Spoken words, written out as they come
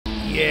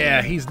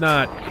Yeah, he's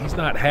not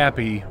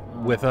happy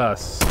with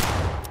us.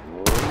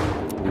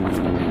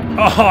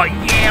 Oh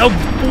yeah,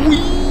 boy!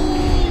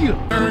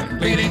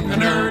 Nerd leading the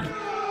nerd.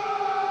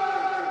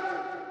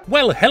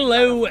 Well,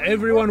 hello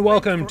everyone.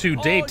 Welcome to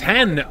day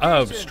 10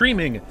 of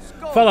streaming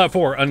Fallout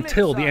 4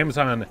 until the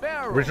Amazon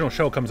original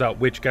show comes out.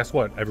 Which, guess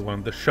what,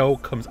 everyone? The show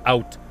comes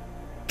out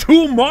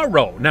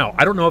tomorrow. Now,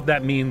 I don't know if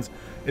that means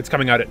it's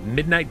coming out at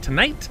midnight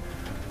tonight,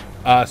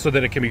 so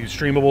that it can be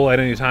streamable at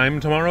any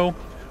time tomorrow,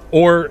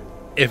 or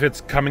if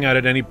it's coming out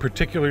at any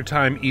particular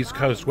time, East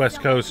Coast, West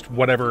Coast,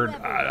 whatever.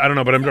 I don't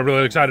know, but I'm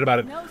really excited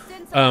about it.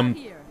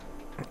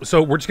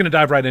 So we're just going to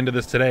dive right into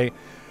this today.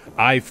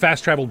 I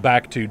fast-traveled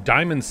back to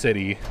Diamond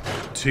City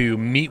to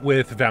meet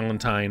with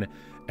Valentine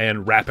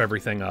and wrap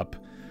everything up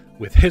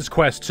with his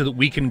quest so that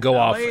we can go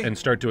off and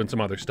start doing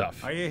some other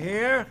stuff. Are you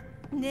here?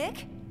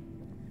 Nick?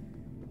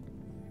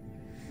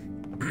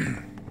 Look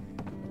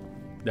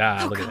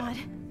at that.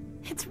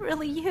 It's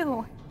really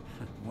you.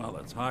 Well,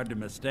 it's hard to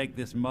mistake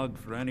this mug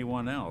for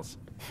anyone else.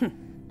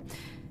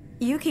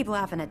 You keep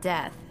laughing at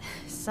death.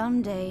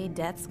 Someday,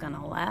 death's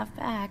gonna laugh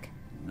back.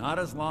 Not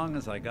as long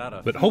as I got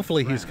a... But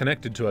hopefully he's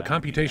connected to a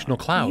computational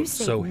cloud,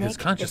 so his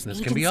consciousness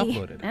can be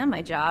uploaded. And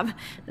my job.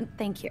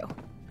 Thank you.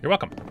 You're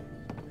welcome.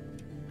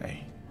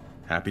 Hey,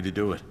 happy to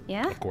do it.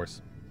 Yeah? Of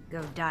course.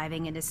 Go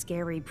diving into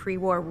scary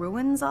pre-war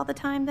ruins all the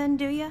time then,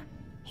 do ya?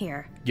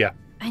 Here. Yeah.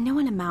 I know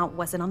an amount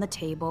wasn't on the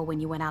table when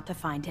you went out to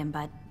find him,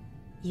 but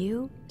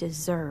you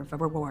deserve a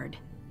reward.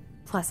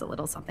 Plus a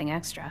little something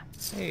extra.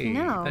 Hey,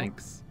 no.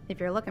 thanks. If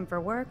you're looking for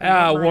work,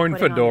 worn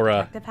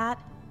fedora. Detective hat,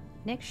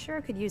 Nick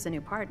sure could use a new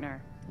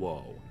partner.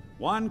 Whoa.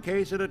 One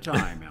case at a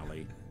time,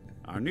 Ellie.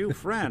 Our new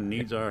friend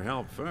needs our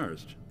help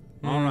first.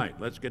 All right,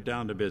 let's get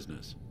down to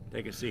business.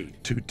 Take a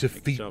seat. To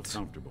defeat Make yourself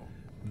comfortable.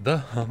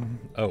 the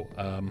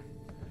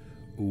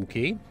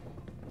okay.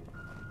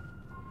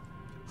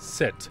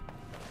 Sit.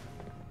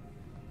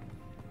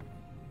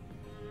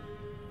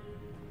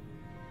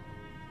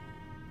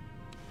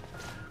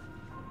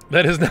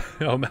 That is not...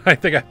 Oh, I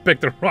think I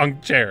picked the wrong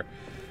chair.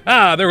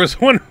 Ah, there was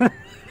one...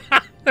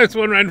 There's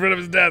one right in front of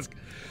his desk.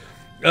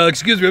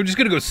 Excuse me, I'm just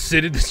going to go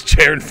sit in this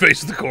chair and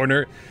face the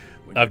corner.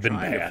 I've been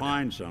Trying to bad.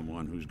 find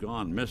someone who's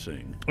gone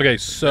missing. Okay,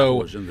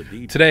 so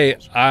today,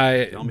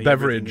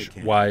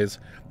 beverage-wise,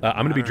 I'm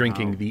going to be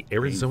drinking the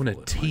Arizona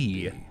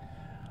tea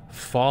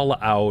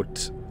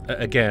Fallout.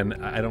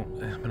 Again, I'm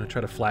going to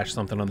try to flash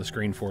something on the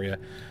screen for you.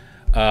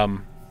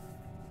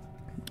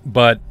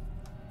 But...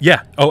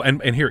 yeah. Oh,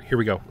 and here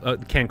we go.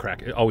 Can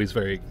crack. Always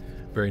very,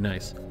 very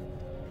nice.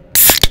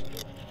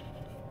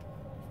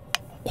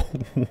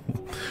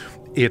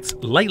 It's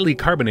lightly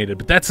carbonated,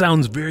 but that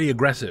sounds very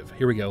aggressive.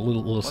 Here we go. A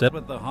little sip.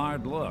 What's with the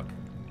hard look?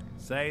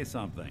 Say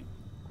something.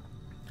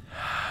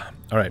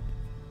 All right.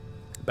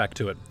 Back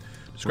to it.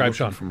 Describe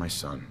Sean. For my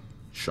son,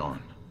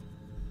 Sean.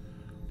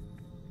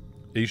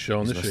 He's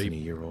showing the He's less shape. than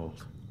a year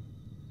old.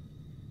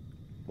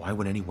 Why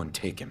would anyone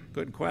take him?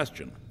 Good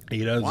question.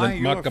 He Why doesn't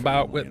your muck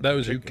about family with in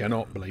those who particular?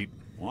 cannot bleed.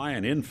 Why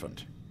an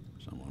infant?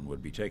 Someone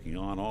would be taking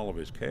on all of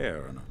his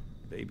care, and a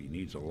baby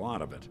needs a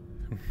lot of it.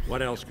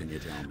 What else can you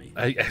tell me?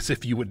 As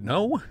if you would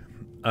know.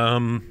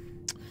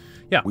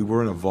 Yeah. We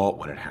were in a vault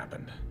when it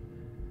happened.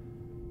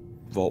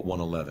 Vault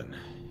 111.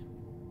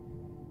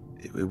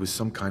 It was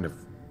some kind of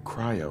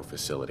cryo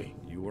facility.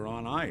 You were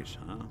on ice,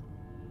 huh?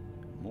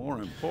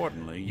 More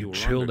importantly, you were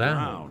chilled out.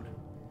 underground,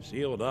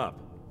 sealed up.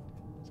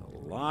 It's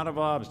a lot of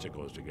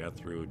obstacles to get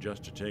through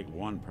just to take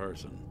one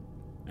person.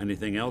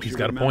 Anything else He's you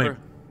got a remember?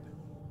 point.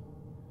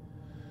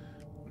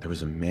 There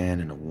was a man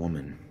and a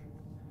woman.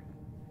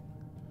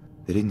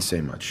 They didn't say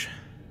much.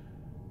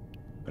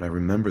 But I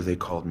remember they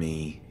called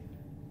me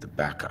the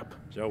backup.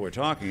 So we're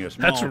talking a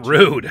small That's team.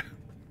 rude.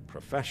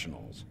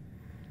 Professionals.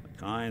 The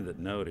kind that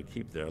know to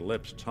keep their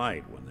lips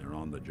tight when they're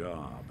on the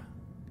job.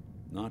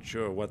 Not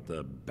sure what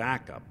the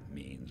backup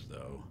means,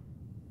 though.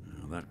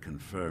 Well, that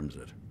confirms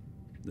it.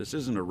 This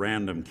isn't a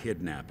random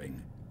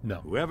kidnapping. No.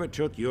 Whoever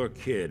took your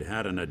kid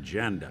had an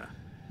agenda.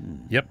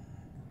 Yep.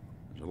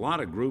 There's a lot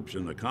of groups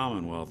in the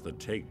Commonwealth that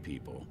take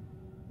people.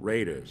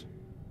 Raiders,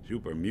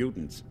 super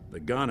mutants, the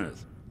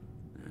Gunners.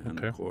 And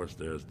Okay. of course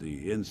there's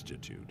the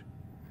Institute.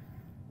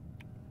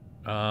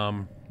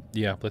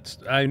 Yeah,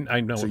 I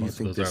know So what you most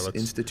think of those this are. Let's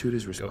institute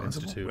is go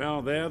responsible? Institute.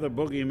 Well, they're the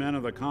boogeymen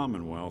of the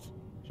Commonwealth.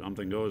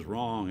 Something goes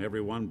wrong,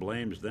 everyone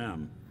blames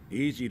them.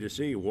 Easy to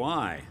see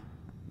why.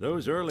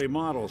 Those early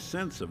model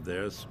synths of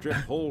theirs strip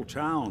whole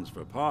towns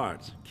for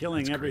parts,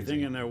 killing That's everything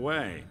crazy. in their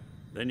way.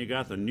 Then you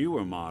got the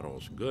newer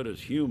models, good as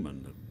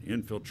human, that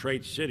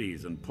infiltrate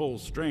cities and pull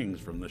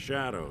strings from the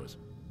shadows.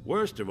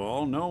 Worst of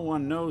all, no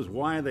one knows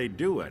why they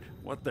do it,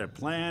 what their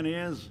plan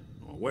is,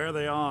 or where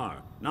they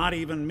are. Not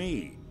even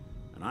me.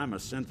 And I'm a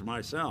synth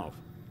myself.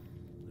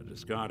 A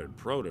discarded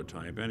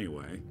prototype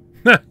anyway.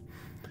 That's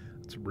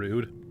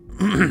rude.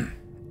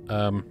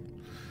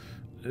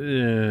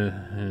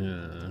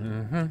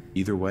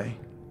 Either way,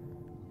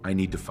 I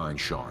need to find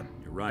Sean.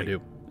 You're right. I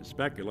do. The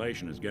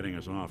speculation is getting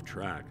us off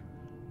track.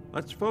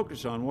 Let's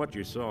focus on what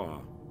you saw.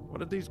 What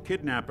did these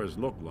kidnappers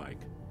look like?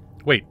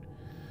 Wait.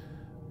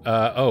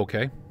 Oh,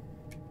 okay.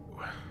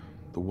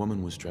 The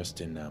woman was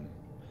dressed in,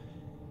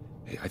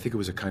 I think it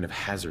was a kind of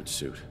hazard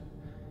suit.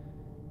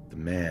 The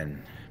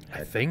man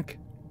had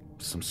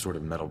some sort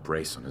of metal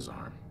brace on his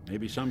arm.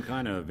 Maybe some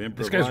kind of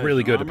improvised This guy's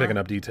really good at armor? picking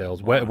up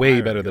details. Well, Way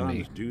hired better than guns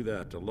me. do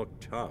that to look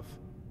tough.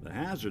 The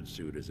hazard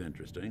suit is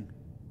interesting.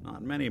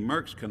 Not many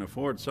mercs can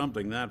afford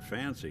something that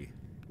fancy.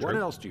 What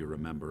else do you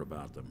remember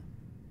about them?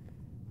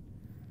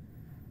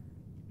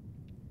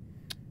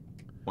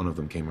 One of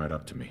them came right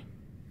up to me.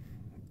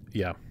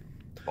 Yeah.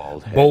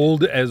 Bald head.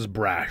 Bold as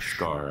brash.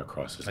 Scar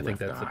across his I think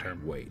left that's the eye.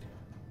 term. Wait.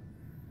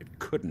 It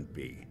couldn't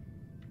be.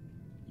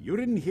 You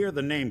didn't hear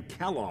the name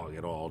Kellogg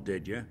at all,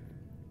 did you?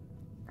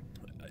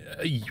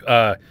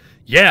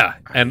 Yeah,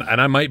 and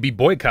I might be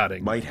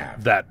boycotting Might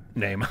have. that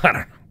name. I don't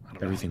know.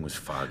 Everything was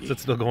foggy. Is that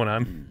still going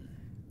on?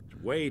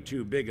 It's way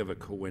too big of a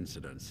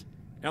coincidence.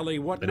 Ellie,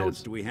 what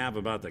notes do we have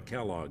about the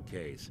Kellogg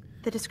case?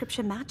 The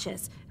description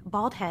matches.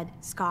 Bald head,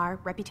 scar,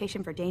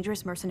 reputation for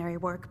dangerous mercenary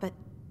work, but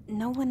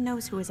no one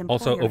knows who his employer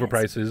Also, is.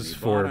 overprices He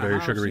for bought a very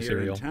house sugary here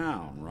cereal. in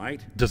town,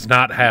 right? Does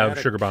not He have had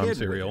a sugar bomb kid with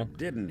cereal. him,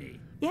 didn't he?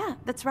 Yeah,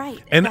 that's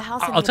right. And the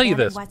house in I'll the tell you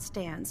abandoned this. West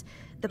Stands.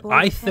 The boy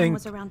I with him think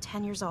was around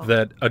 10 years old.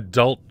 that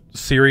adult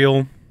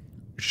cereal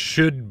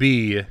should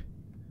be.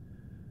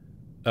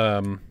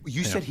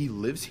 You said he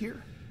lives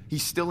here?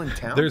 He's still in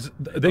town?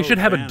 They should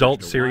have vanished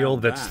adult a cereal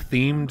while that's back,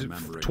 themed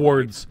remembering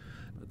towards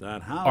But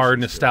that house our is still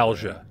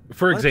nostalgia. there.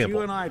 For Let's example,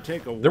 you and I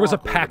take a there was a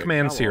walk over to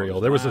Pac-Man Kellogg's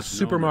cereal. There was a last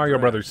Super known Mario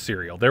address. Brothers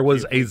cereal. There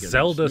was See if a we can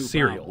Zelda snoop out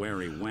cereal.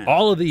 where he went.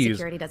 All of these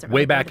Security doesn't way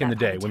really go back to in the that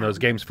part day of when those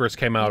town. games first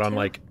came out on too.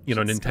 like, you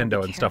know, Should still be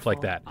Nintendo and stuff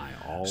like that.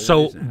 careful. I always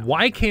So am.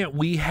 why can't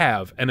we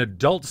have an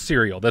adult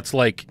cereal that's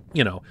like,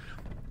 you know,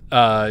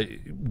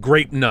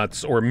 grape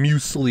nuts or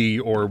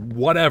muesli or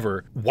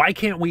whatever? Why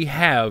can't we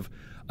have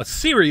a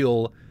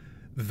cereal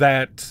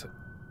that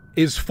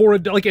is for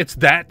like it's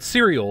that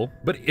cereal,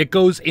 but it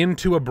goes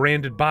into a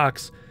branded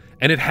box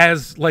and it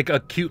has like a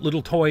cute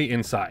little toy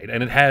inside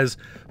and it has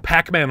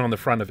Pac-Man on the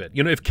front of it.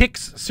 You know, if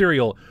Kix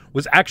cereal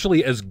was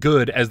actually as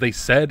good as they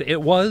said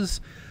it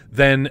was,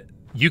 then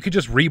you could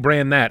just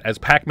rebrand that as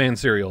Pac-Man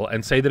cereal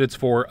and say that it's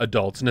for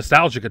adults,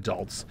 nostalgic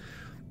adults.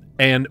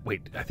 And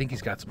wait, I think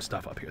he's got some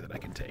stuff up here that I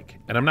can take.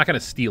 And I'm not going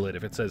to steal it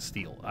if it says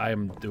steal. I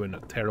am doing a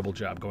terrible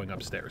job going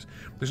upstairs.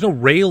 There's no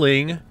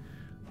railing.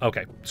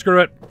 Okay,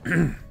 screw it.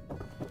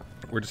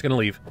 We're just going to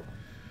leave.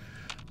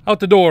 Out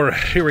the door.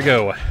 Here we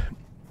go.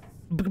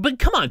 But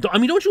come on. I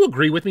mean, don't you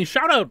agree with me?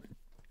 Shout out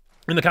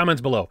in the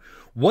comments below.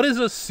 What is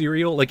a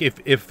cereal? Like,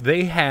 if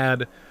they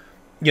had,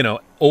 you know,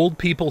 old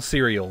people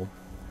cereal,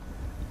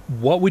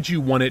 what would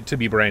you want it to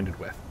be branded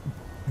with?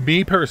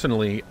 Me,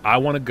 personally, I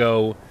want to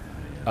go...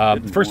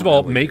 first of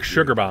all, make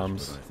sugar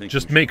bombs.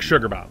 Just make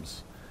sugar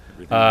bombs.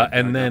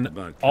 And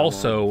then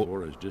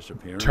also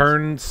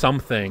turn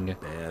something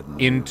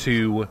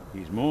into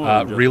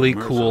really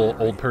cool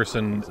old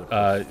person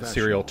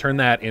cereal. Turn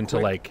that into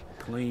like,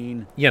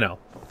 clean, you know,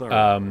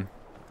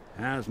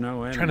 has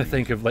no trying to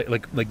think of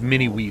like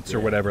mini wheats or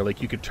whatever.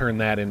 Like you could turn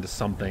that into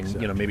something,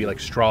 you know, maybe like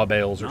straw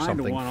bales or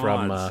something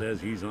from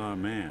says he's our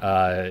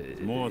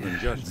man. more than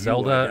just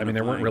Zelda. I mean,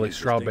 there weren't really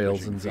straw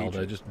bales in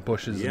Zelda, just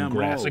bushes and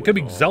grass. It could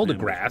be Zelda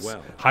grass,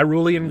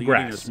 Hyrulean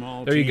grass.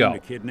 There you go.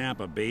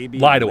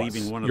 Lie to us.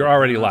 You're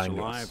already lying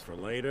to us. For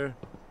later.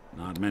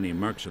 Not many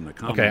mercs in the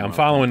Okay, I'm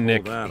following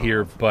Nick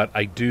here, but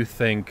I do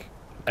think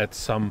at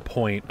some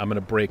point I'm going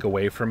to break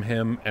away from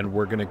him and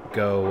we're going to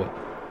go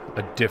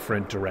a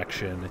different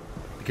direction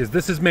because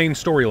this is main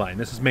storyline.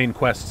 This is main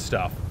quest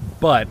stuff.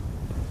 But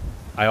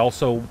I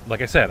also,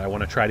 like I said, I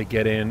want to try to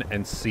get in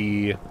and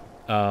see.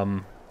 I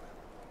want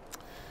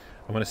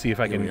to see if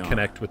I can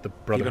connect with the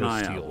Brotherhood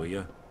of Steel. Will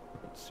you?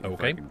 See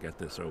Okay. If I can get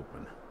this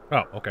open.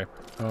 Oh, okay.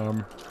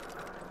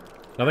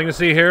 Nothing to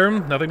see here.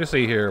 Nothing to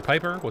see here.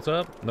 Piper, what's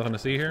up? Nothing to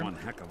see here. One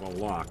heck of a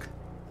lock.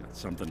 Got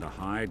something to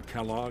hide,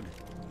 Kellogg?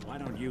 Why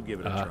don't you give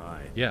it a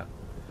try? Yeah.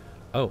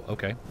 Oh,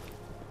 okay.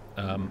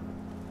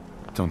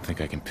 Don't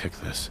think I can pick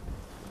this.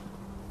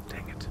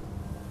 Dang it.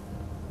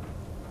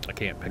 I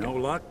can't pick No it.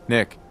 luck?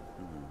 Nick,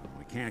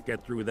 We can't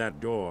get through that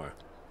door.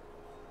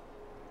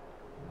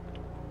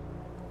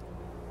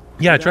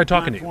 Yeah, I See tried that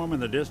talking to you. platform in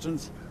the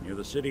distance, near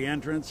the city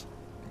entrance?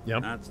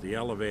 Yep. That's the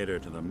elevator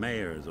to the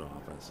mayor's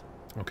office.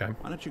 Okay.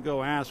 Why don't you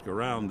go ask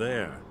around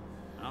there?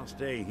 I'll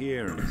stay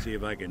here and see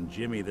if I can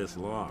jimmy this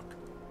lock.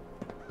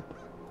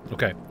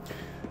 Okay.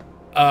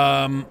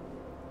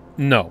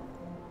 No.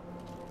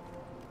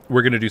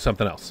 We're going to do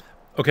something else.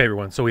 Okay,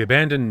 everyone. So we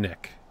abandoned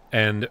Nick,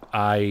 and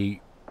I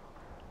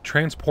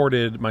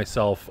transported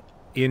myself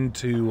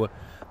into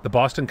the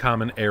Boston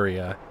Common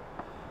area.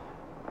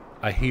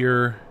 I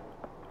hear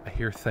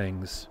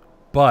things,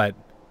 but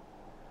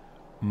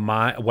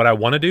what I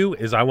want to do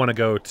is I want to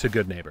go to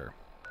Good Neighbor.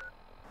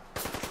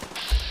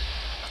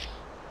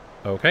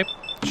 Okay,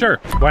 sure,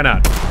 why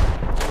not?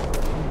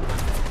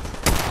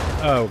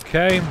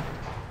 Okay.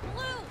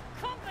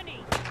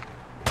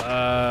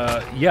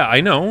 Yeah,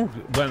 I know,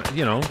 but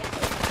you know.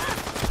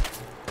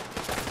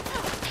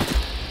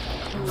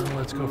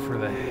 Let's go for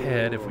the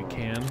head if we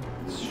can.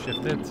 Let's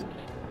shift it. Did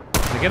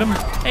I get him?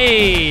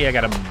 Hey, I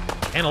got him.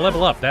 And a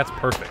level up. That's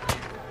perfect.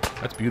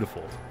 That's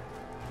beautiful.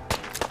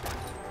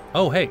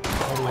 Oh, hey,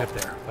 all the way up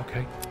there.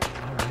 Okay,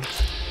 all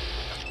right.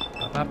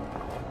 Up, up.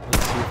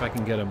 Let's see if I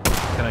can get him.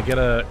 Can I get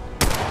a...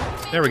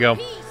 There we go.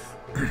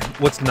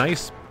 What's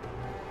nice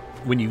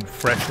when you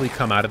freshly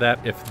come out of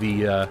that, if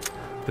the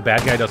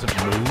bad guy doesn't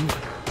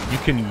move, you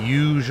can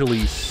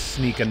usually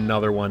sneak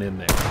another one in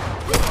there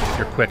if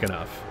you're quick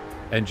enough,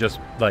 and just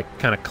like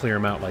kind of clear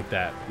them out like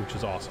that, which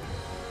is awesome.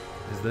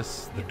 Is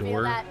this the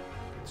door?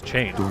 It's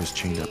chained. The door is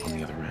chained up on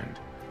the other end.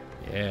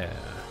 Yeah.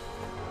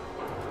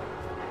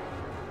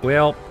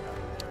 Well,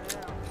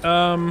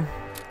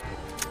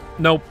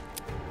 nope.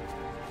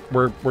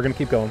 We're gonna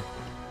keep going.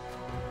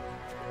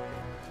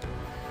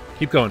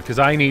 Keep going, because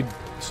I need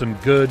some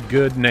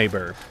good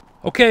neighbor.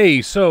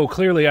 Okay, so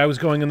clearly I was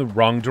going in the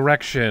wrong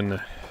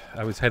direction.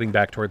 I was heading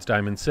back towards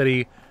Diamond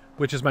City,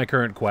 which is my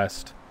current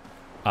quest.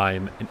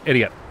 I'm an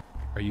idiot.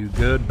 Are you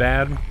good,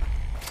 bad?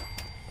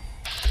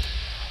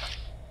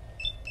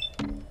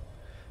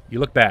 You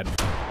look bad.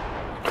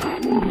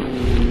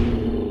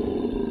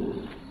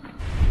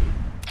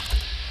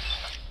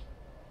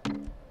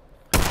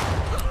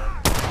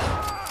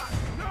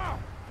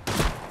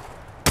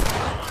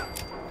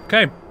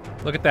 Okay,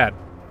 look at that.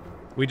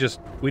 We just,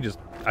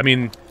 I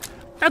mean,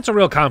 that's a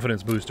real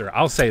confidence booster.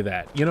 I'll say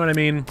that. You know what I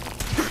mean?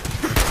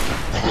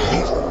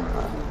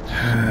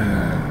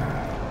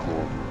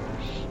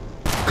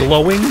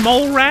 Glowing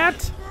mole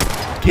rat?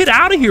 Get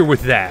out of here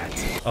with that.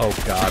 Oh,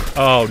 God.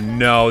 Oh,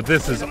 no.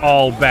 This is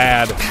all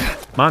bad.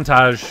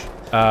 Montage.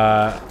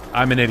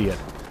 I'm an idiot.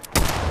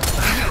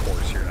 Of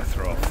course you're going to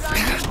throw a...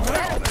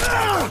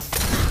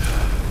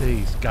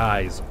 These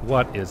guys.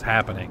 What is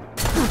happening?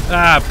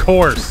 Ah, of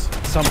course.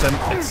 Something.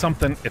 It's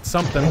something. It's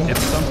something.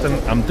 It's something.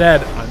 I'm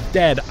dead. I'm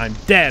dead. I'm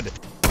dead.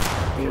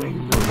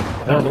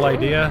 Horrible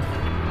idea.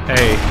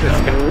 Hey,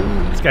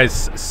 this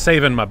guy's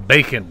saving my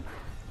bacon.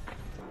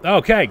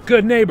 Okay,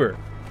 good neighbor.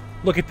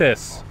 Look at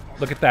this.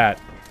 Look at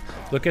that.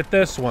 Look at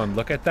this one.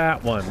 Look at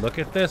that one. Look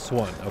at this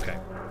one. Okay.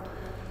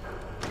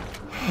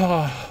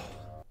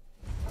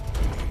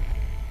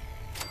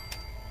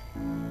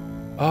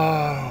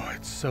 Oh,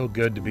 it's so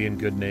good to be in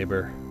good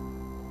neighbor.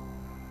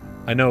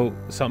 I know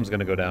something's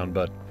gonna go down,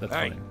 but that's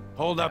fine.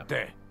 Hold up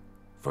there.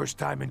 First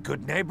time in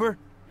good neighbor?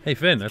 Hey,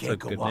 Finn, that's a good name.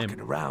 good Can't go walking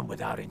around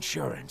without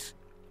insurance.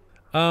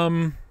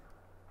 I'll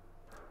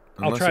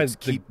try it's the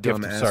keep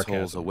gift dumb of assholes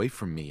sarcasm. away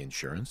from me,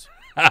 insurance.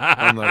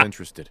 I'm not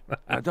interested.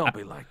 Now, don't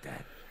be like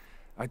that.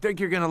 I think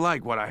you're gonna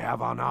like what I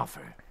have on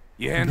offer.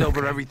 You hand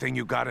over everything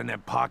you got in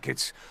them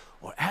pockets,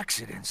 or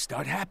accidents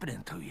start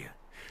happening to you.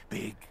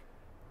 Big,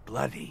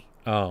 bloody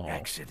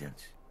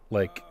accidents.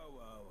 Like...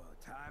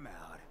 Time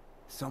out.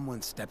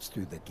 Someone steps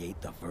through the gate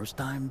the first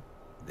time,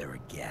 they're a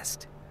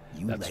guest.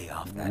 You lay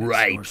off that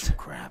extortion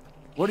crap.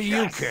 What do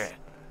you care?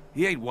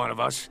 He ain't one of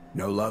us.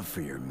 No love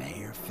for your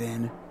mayor,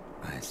 Finn?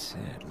 I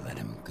said let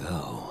him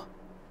go.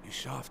 You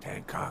soft,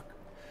 Hancock.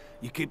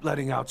 You keep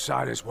letting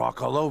outsiders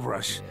walk all over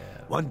us.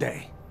 Yeah. One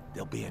day,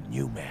 there'll be a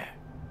new mayor.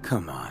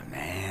 Come on,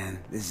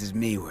 man. This is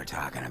me we're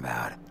talking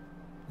about.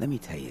 Let me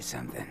tell you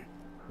something.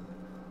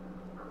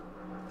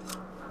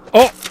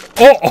 Why'd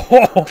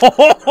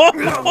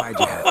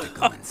you have to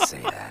go and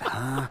say that,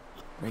 huh?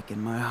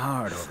 Breaking my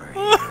heart over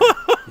here.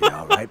 You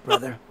all right,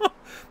 brother?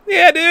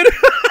 Yeah, dude.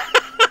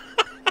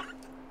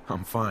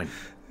 I'm fine.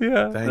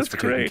 Yeah, Thanks for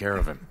taking care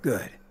of him.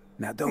 Good.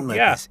 Now don't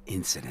let this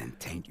incident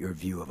taint your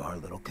view of our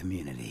little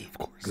community. Of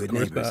course, Good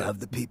neighbors of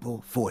the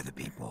people, for the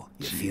people.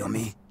 You feel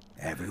me?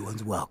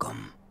 Everyone's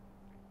welcome.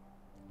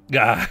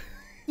 Yeah,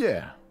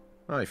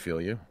 I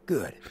feel you.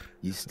 Good.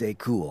 You stay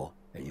cool,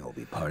 and you'll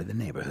be part of the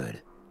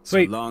neighborhood.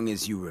 Sweet. So long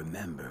as you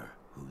remember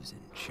who's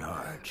in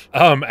charge.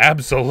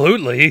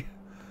 Absolutely.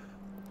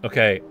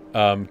 Okay,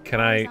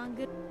 can I...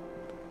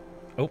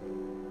 Oh,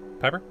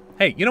 Piper?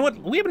 Hey, you know what?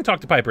 We haven't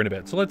talked to Piper in a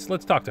bit, so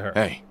let's talk to her.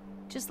 Hey.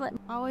 Just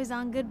always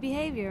on good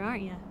behavior,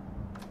 aren't you?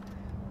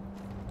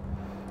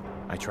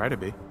 I try to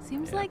be.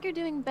 Seems like you're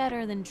doing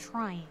better than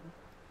trying.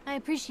 I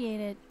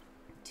appreciate it.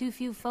 Too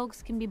few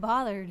folks can be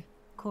bothered.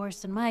 Of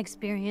course, in my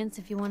experience,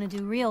 if you want to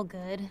do real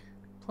good,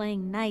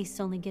 playing nice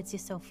only gets you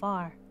so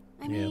far.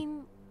 I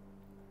mean,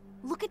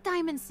 look at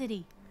Diamond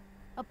City.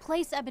 A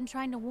place I've been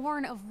trying to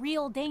warn of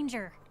real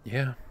danger.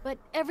 Yeah. But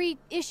every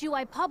issue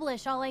I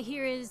publish, all I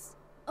hear is,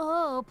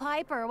 "Oh,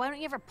 Piper, why don't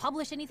you ever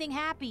publish anything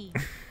happy?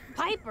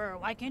 Piper,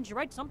 why can't you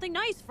write something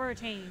nice for a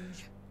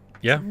change?"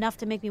 Yeah. It's enough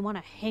to make me want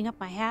to hang up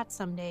my hat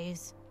some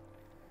days.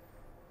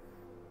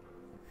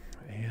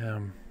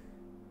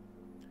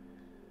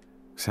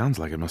 Sounds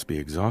like it must be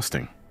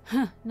exhausting.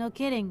 Huh, no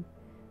kidding.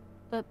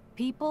 But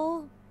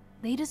people,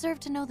 they deserve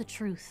to know the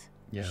truth.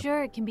 Yeah.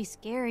 Sure, it can be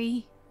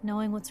scary,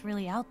 knowing what's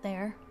really out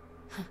there.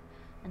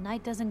 A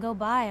night doesn't go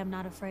by, I'm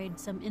not afraid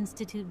some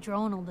Institute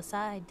drone will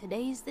decide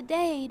today's the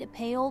day to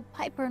pay old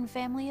Piper and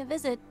family a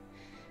visit.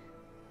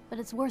 But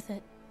it's worth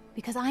it,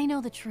 because I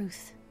know the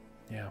truth.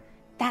 Yeah.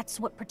 That's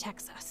what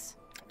protects us.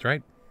 That's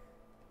right.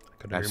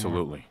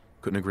 Absolutely.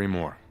 Couldn't agree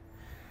more.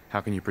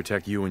 How can you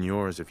protect you and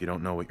yours if you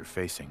don't know what you're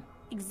facing?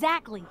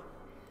 Exactly.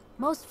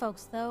 Most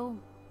folks, though,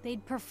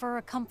 they'd prefer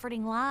a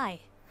comforting lie.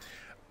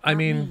 I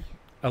mean,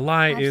 A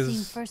lie I've is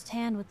seen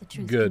firsthand what the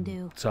truth good can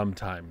do.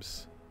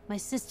 sometimes. My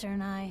sister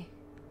and I,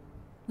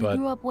 we But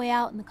grew up way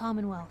out in the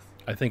Commonwealth.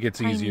 I think it's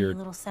Tiny easier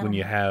little when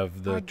you settlement.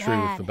 have the Our truth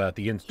dad, about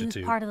the He was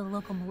Institute part of the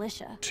local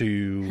militia.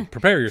 to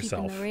prepare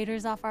yourself. Keeping the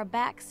raiders off our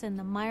backs and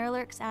the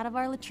mirelurks out of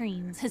our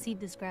latrines, as he'd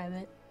describe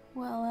it.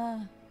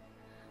 Well,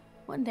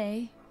 one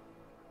day,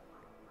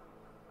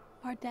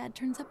 our dad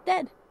turns up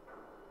dead.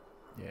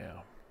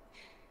 Yeah.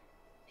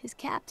 His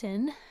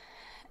captain,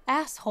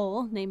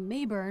 asshole named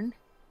Mayburn,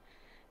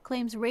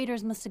 claims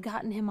raiders must have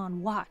gotten him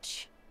on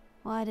watch.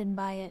 Well, I didn't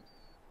buy it.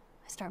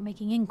 I start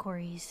making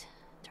inquiries.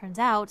 Turns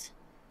out,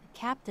 the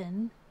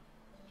captain,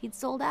 he'd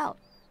sold out.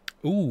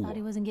 Ooh. Thought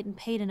he wasn't getting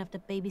paid enough to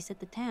babysit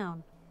the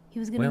town. He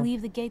was gonna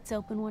leave the gates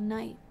open one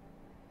night.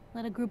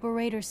 Let a group of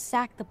raiders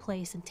sack the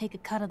place and take a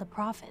cut of the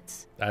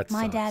profits.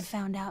 My dad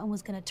found out and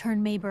was gonna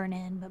turn Mayburn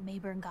in, but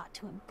Mayburn got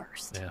to him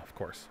first. Yeah, of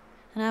course.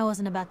 And I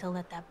wasn't about to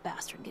let that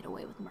bastard get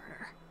away with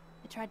murder.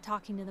 I tried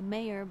talking to the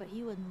mayor, but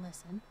he wouldn't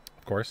listen.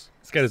 Of course.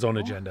 He's got his own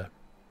agenda.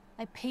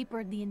 I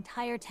papered the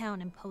entire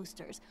town in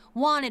posters.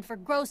 Wanted for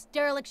gross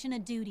dereliction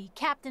of duty,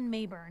 Captain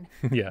Mayburn.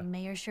 Yeah. The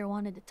mayor sure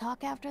wanted to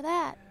talk after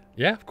that.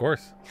 Yeah, of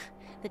course.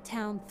 The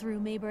town threw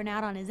Mayburn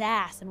out on his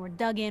ass and were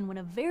dug in when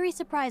a very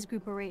surprised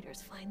group of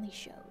raiders finally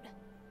showed.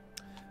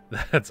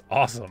 That's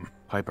awesome.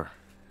 Piper,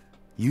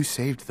 you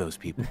saved those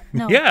people.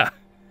 No. Yeah.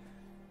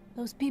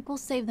 Those people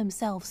saved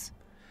themselves.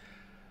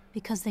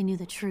 Because they knew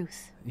the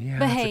truth. Yeah,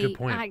 but that's hey, a good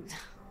point.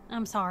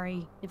 I'm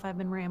sorry if I've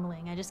been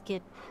rambling. I just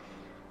get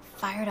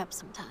fired up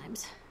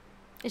sometimes.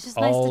 It's just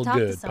All nice to talk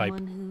good, to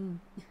someone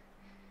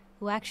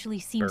who actually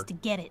seems to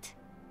get it,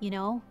 you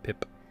know?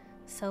 Pip.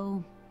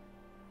 So,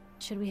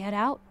 should we head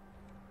out?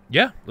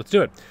 Yeah, let's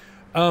do it.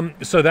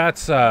 So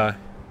that's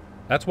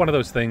one of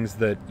those things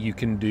that you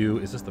can do.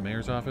 Is this the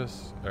mayor's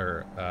office?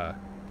 Or,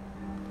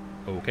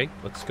 okay,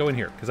 let's go in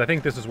here. Because I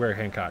think this is where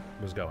Hancock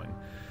was going.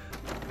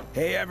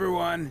 Hey,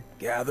 everyone,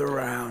 gather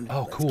around.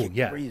 Oh, Let's cool, kick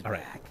yeah, the breeze all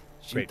right. back.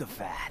 Shoot Great. the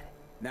fat.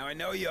 Now, I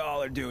know you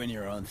all are doing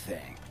your own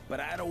thing,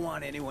 but I don't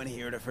want anyone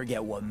here to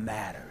forget what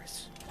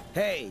matters.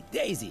 Hey,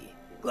 Daisy,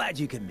 glad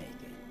you could make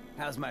it.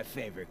 How's my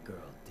favorite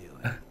girl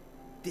doing?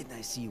 Didn't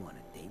I see you on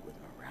a date with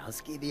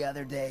Morowski the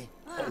other day?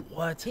 Oh,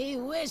 what? He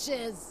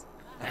wishes.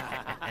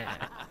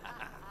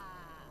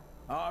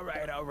 All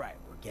right,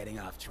 we're getting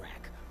off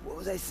track. What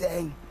was I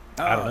saying?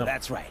 I don't know.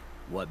 That's right.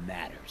 What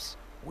matters.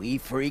 We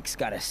freaks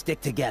gotta stick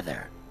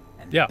together.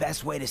 And Yeah. the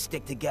best way to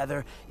stick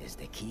together is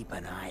to keep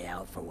an eye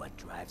out for what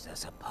drives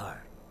us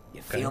apart.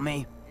 You feel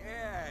me?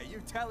 Yeah,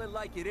 you tell it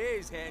like it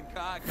is,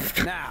 Hancock.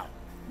 Now,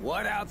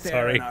 what out there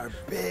Sorry. in our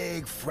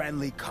big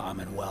friendly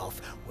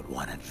Commonwealth would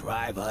want to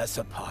drive us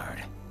apart?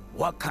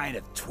 What kind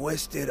of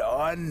twisted,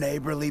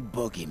 unneighborly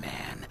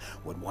boogeyman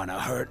would want to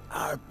hurt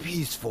our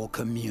peaceful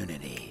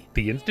community?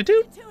 The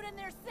Institute? In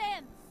their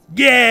sins.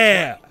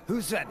 Yeah!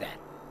 Who said that?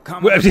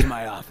 Come Well, up to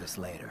my office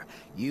later.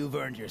 You've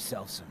earned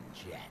yourself some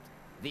jet.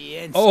 The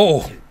Institute.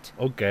 Oh,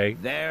 okay.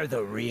 They're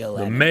the real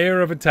The enemy.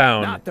 mayor of a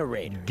town Not the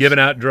Raiders. giving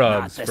out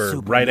drugs Not the for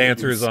super right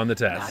mutants. answers on the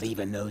test. Not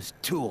even those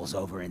tools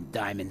over in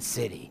Diamond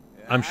City.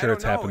 I'm sure I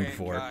it's don't know, happened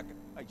before. Hancock.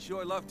 I'd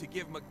sure love to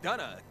give McDonough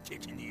a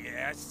kick in the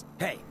ass.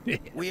 Hey,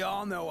 we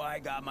all know I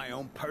got my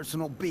own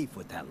personal beef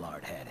with that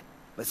lardhead.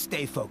 But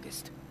stay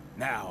focused.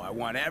 Now, I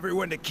want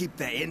everyone to keep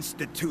the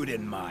Institute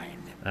in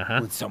mind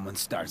when someone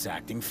starts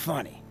acting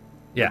funny.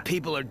 Yeah. When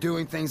people are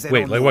doing things they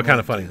Wait, don't like what kind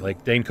of normally funny? do.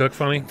 Like Dane Cook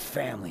funny? When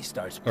family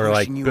starts Or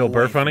like pushing you Bill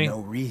Burr away for funny?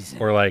 no reason.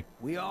 Or like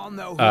We all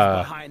know who's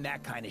behind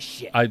that kind of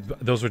shit.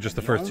 those were just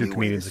the first two only way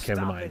comedians to that came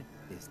to stop mind.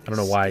 it is I don't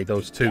know to why stick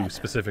those two together.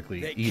 specifically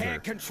They either.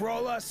 can't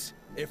control us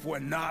if we're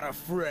not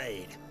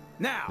afraid.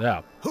 Now,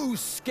 Yeah. who's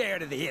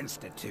scared of the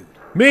Institute?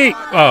 Me?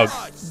 Oh,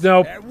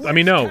 no. And I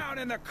mean, which no. town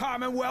in the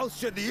Commonwealth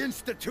should the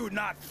Institute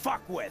not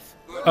fuck with?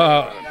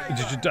 I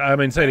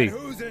mean, And Sadie,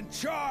 who's in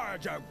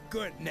charge, a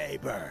good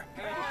neighbor?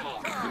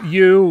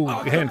 you,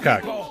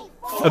 Hancock.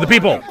 The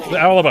people.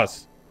 All of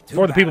us.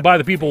 For the people, by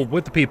the people,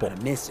 with the people.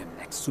 Gonna miss him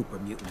next super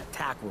mutant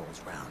attack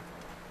rolls round.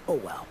 Oh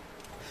well.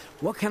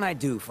 What can I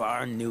do for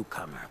our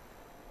newcomer?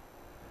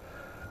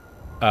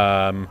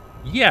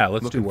 Yeah,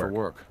 let's Looking do for work.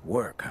 work.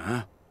 Work,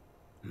 huh?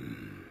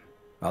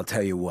 I'll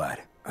tell you what.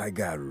 I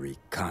got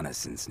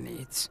reconnaissance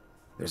needs.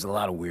 There's a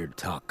lot of weird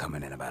talk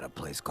coming in about a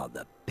place called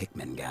the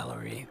Pickman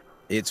Gallery.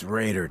 It's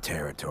Raider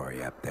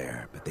territory up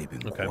there, but they've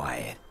been Okay.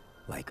 quiet.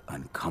 Like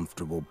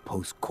uncomfortable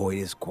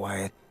post-coitus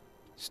quiet.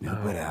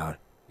 Snoop it out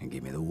and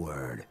give me the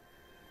word.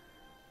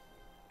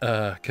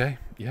 Okay.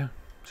 Yeah,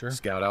 sure.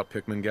 Scout out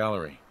Pickman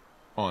Gallery.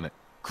 On it.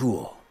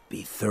 Cool.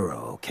 Be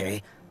thorough,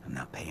 okay? I'm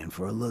not paying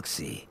for a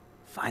look-see.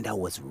 Find out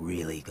what's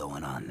really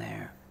going on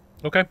there.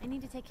 Okay. I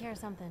need to take care of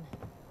something.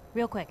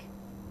 Real quick.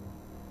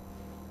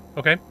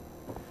 Okay.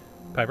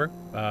 Piper,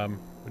 what are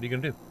you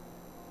gonna do?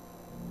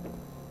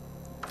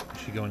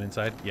 Is she going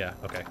inside? Yeah,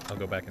 okay. I'll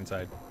go back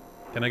inside.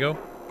 Can I go?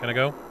 Can I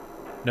go?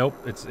 Nope,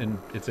 it's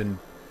in...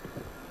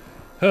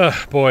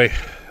 boy.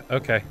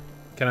 Okay.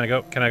 Can I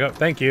go? Can I go?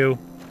 Thank you.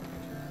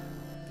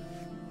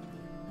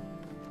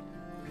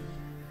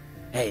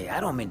 Hey, I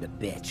don't mean to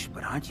bitch,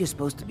 but aren't you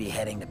supposed to be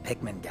heading to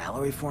Pickman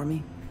Gallery for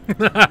me?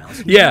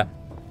 Yeah.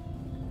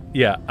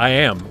 Yeah, I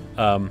am.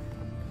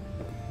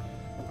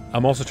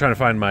 I'm also trying to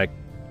find my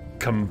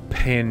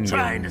companion.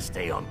 Trying to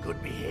stay on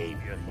good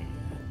behavior.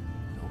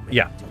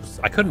 Yeah,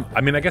 I couldn't.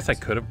 I mean, I guess I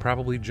could have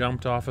probably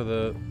jumped off of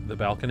the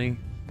balcony.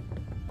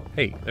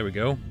 Hey, there we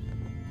go.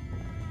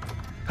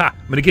 Ha!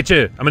 I'm gonna get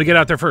you. I'm gonna get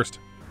out there first.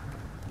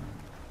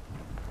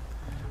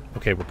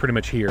 Okay, we're pretty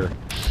much here,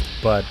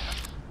 but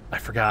I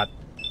forgot.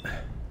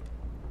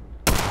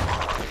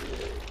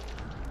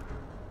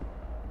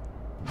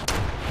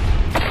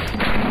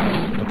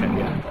 Okay,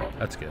 yeah,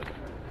 that's good.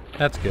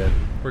 That's good.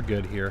 We're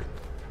good here.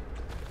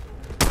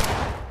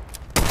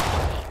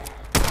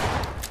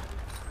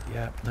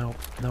 Yeah, nope,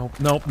 nope,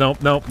 nope,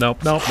 nope, nope, nope,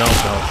 nope, nope, nope.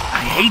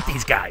 I hate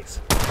these guys.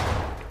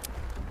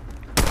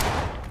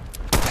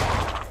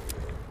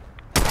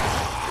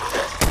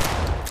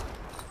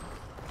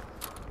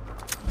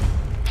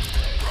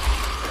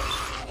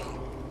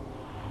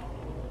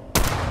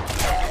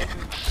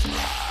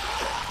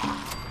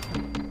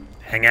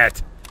 Hang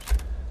it.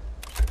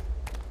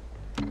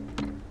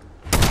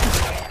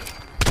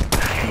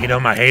 I hate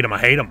them, I hate them, I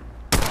hate them.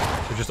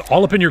 They're just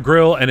all up in your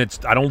grill, and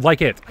it's, I don't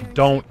like it. I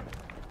don't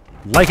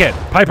like it.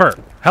 Piper,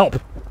 help.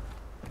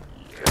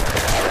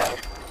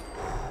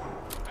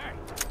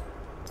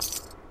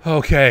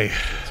 Okay.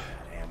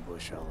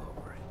 Ambush all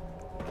over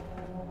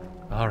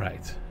it. All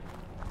right.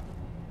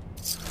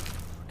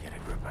 Get a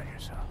grip on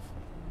yourself.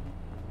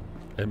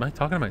 Am I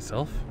talking to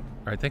myself?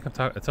 Or I think I'm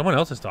talking. Someone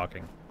else is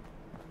talking.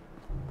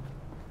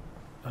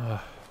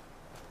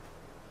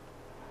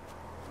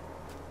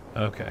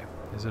 Okay.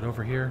 Is it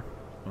over here?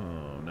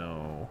 Oh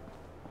no.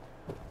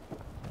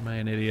 Am I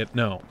an idiot?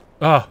 No.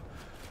 Oh.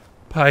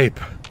 Pipe.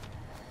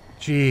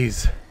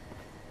 Jeez.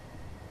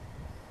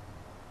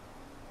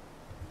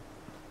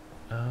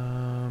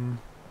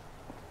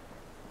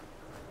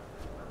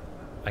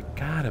 I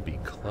gotta be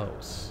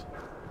close.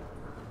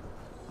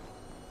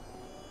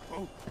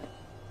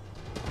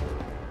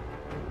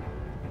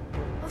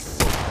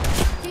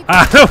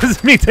 Ah, that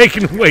was me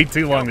taking way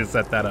too long to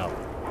set that up.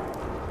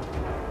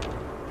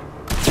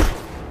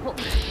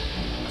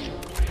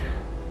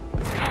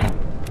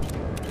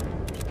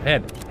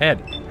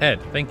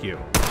 Head. Thank you.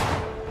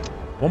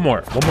 One more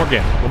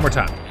again. One more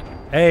time.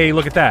 Hey,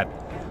 look at that.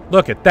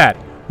 Look at that.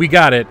 We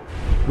got it.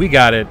 We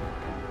got it.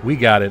 We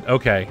got it.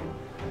 Okay.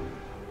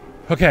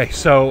 Okay,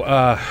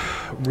 so,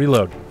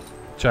 reload.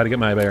 Try to get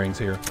my bearings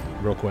here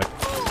real quick.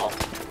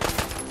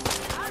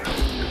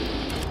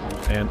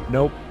 And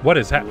nope. What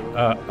is that?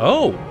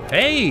 Oh,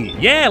 hey.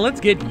 Yeah, let's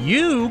get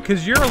you,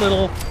 because you're a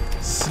little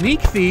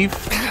sneak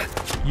thief.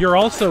 You're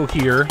also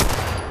here.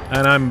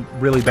 And I'm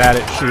really bad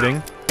at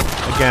shooting.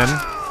 Again.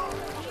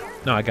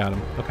 No, I got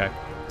him. Okay.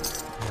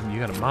 And you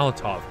got a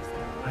Molotov.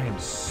 I am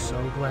so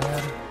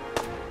glad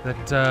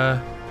that,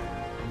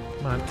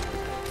 come on.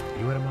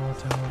 You had a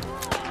Molotov?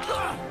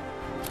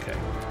 Okay.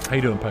 How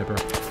you doing, Piper?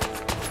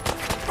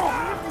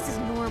 This is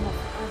normal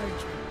for other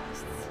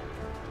journalists.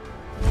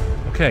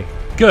 Okay.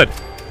 Good.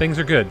 Things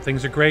are good.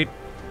 Things are great.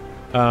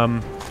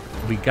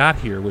 We got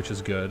here, which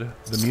is good.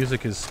 The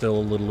music is still a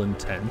little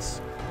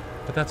intense,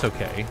 but that's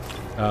okay.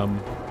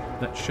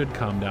 That should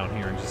calm down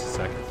here in just a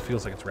second. It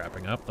feels like it's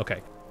wrapping up.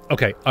 Okay.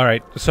 Okay. All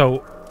right.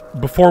 So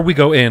before we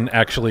go in,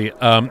 actually,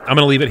 I'm going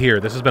to leave it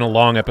here. This has been a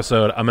long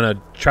episode. I'm going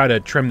to try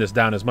to trim this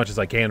down as much as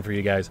I can for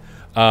you guys.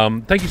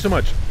 Thank you so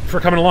much for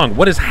coming along.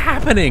 What is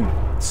happening?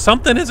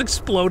 Something is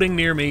exploding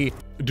near me.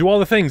 Do all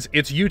the things.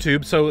 It's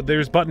YouTube, so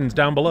there's buttons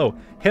down below.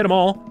 Hit them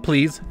all,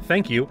 please.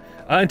 Thank you.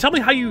 And tell me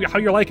how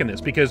you're liking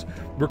this, because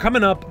we're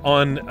coming up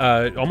on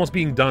almost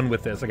being done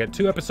with this. I got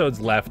 2 episodes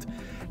left.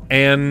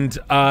 And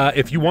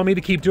if you want me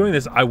to keep doing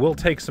this, I will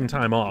take some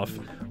time off.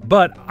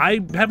 But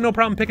I have no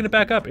problem picking it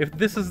back up if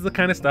this is the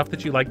kind of stuff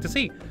that you like to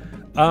see.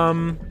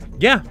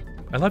 Yeah,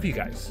 I love you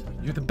guys.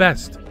 You're the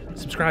best.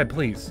 Subscribe,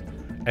 please.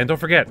 And don't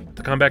forget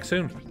to come back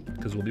soon,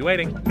 because we'll be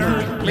waiting.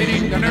 Nerd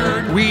Bleeding the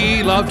Nerd.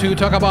 We love to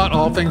talk about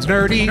all things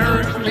nerdy.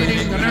 Nerd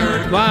Bleeding the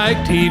Nerd. Like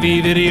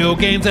TV, video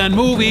games, and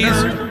movies.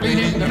 Nerd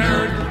Bleeding the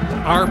Nerd.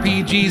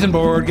 RPGs and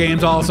board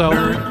games also.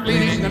 Nerd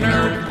Bleeding the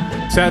Nerd.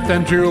 Seth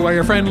and Drew are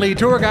your friendly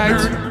tour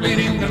guides. Nerd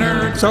Bleeding the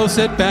Nerd. So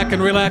sit back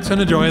and relax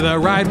and enjoy the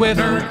ride with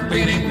Nerd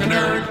Bleeding the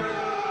Nerd.